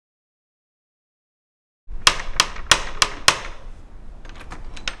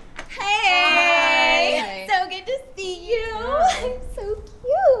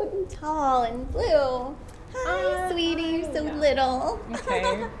tall and blue. Hi, sweetie, you're so little.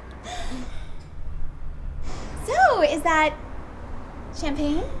 Okay. So, is that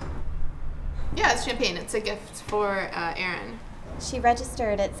champagne? Yeah, it's champagne. It's a gift for Erin. She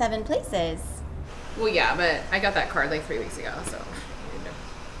registered at 7 places. Well, yeah, but I got that card like 3 weeks ago, so.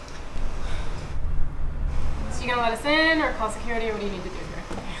 So you gonna let us in or call security, or what do you need to do here?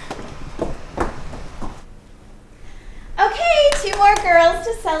 Okay, 2 more girls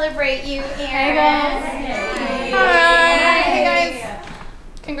to celebrate you, Erin. Hi. Hey, guys.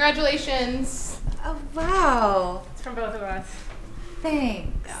 Congratulations. Oh, wow. It's from both of us.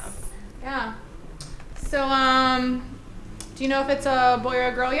 Thanks. Yeah. So, do you know if it's a boy or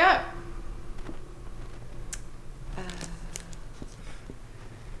a girl yet?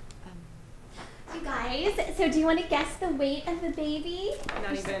 You guys, so do you want to guess the weight of the baby?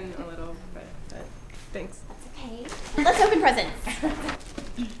 Not even a little, but thanks. That's okay. Let's open presents.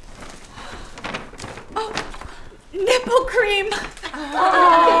 Oh, nipple cream. Oh,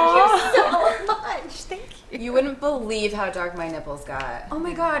 thank you so much. Thank you. You wouldn't believe how dark my nipples got. Oh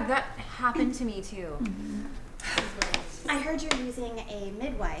my god, that happened to me too. I heard you're using a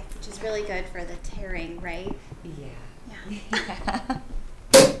midwife, which is really good for the tearing, right? Yeah.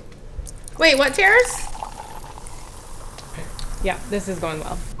 Wait, what tears? Yeah, this is going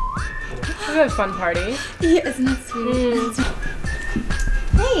well. This is a fun party. Yeah, isn't it sweet?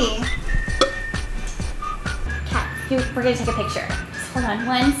 Hey. Cat, we're gonna take a picture. Just hold on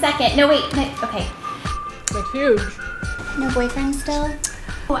 1 second. No, wait. No, okay. It's huge. No boyfriend still?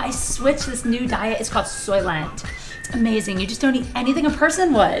 Oh, I switched this new diet. It's called Soylent. It's amazing. You just don't eat anything a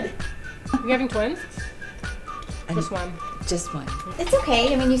person would. Are you having twins? Just one. Just one. It's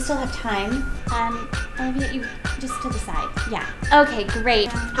okay. I mean, you still have time. Olivia, you just to the side. Yeah. Okay, great.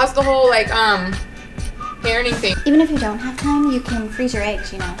 How's the whole, like, parenting thing? Even if you don't have time, you can freeze your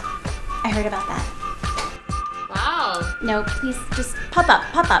eggs, you know. I heard about that. Wow. No, please just pop up,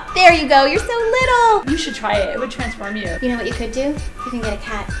 pop up. There you go. You're so little. You should try it. It would transform you. You know what you could do? You can get a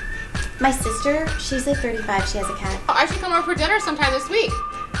cat. My sister, she's like 35. She has a cat. I should come over for dinner sometime this week.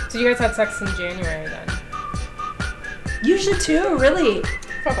 So you guys had sex in January then? You should too, really.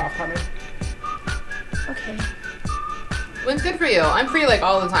 Fuck off, Carmen. Okay. When's good for you? I'm free like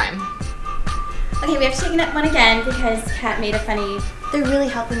all the time. Okay, we have to take that one again because Kat made a funny. They're really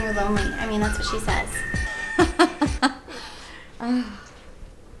helping you're lonely. I mean, that's what she says.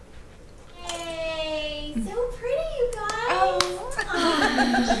 Hey, so pretty, you guys.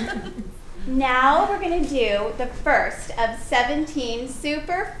 Now we're gonna do the first of 17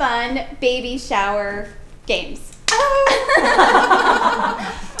 super fun baby shower games.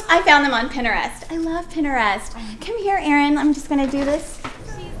 I found them on Pinterest. I love Pinterest. Come here, Erin. I'm just gonna do this.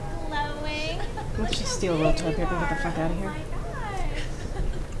 She's glowing. Let's just steal a little toilet paper and get the fuck out of here. Oh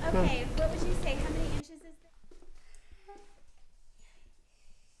my god. Okay, what would you say? How many inches is this?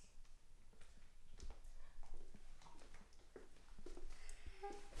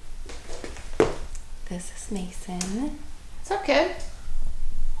 This is Mason. What's up, kid?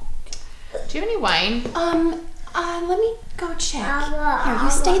 Do you have any wine? Let me go check. Here, you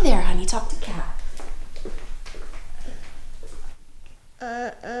stay there, honey. Talk to Cat.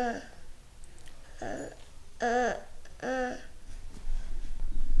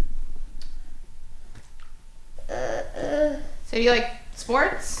 So do you like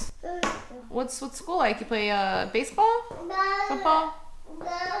sports? What's school like? You play baseball? Football?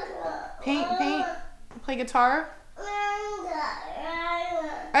 Paint? Play guitar?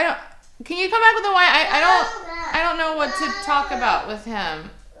 I don't. Can you come back with the wine? I don't know what to talk about with him.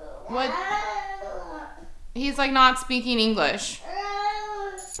 What? He's like not speaking English.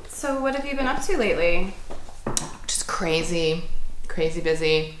 So what have you been up to lately? Just crazy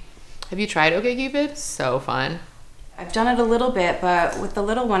busy. Have you tried OkCupid? So fun. I've done it a little bit, but with the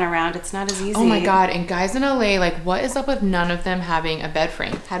little one around, it's not as easy. Oh my god, and guys in LA, like what is up with none of them having a bed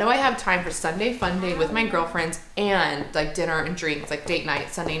frame? How do I have time for Sunday fun day with my girlfriends and like dinner and drinks, like date night,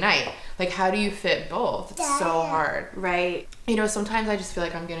 Sunday night? Like how do you fit both? It's so hard. Right. You know, sometimes I just feel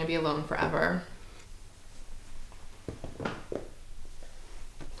like I'm gonna be alone forever.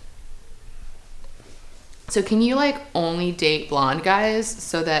 So can you like only date blonde guys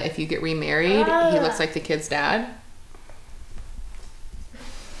so that if you get remarried, he looks like the kid's dad?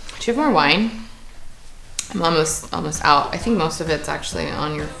 Do you have more wine? I'm almost out. I think most of it's actually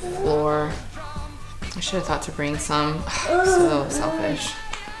on your floor. I should have thought to bring some. So selfish.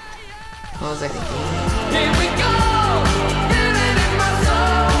 What was I thinking? Here we go.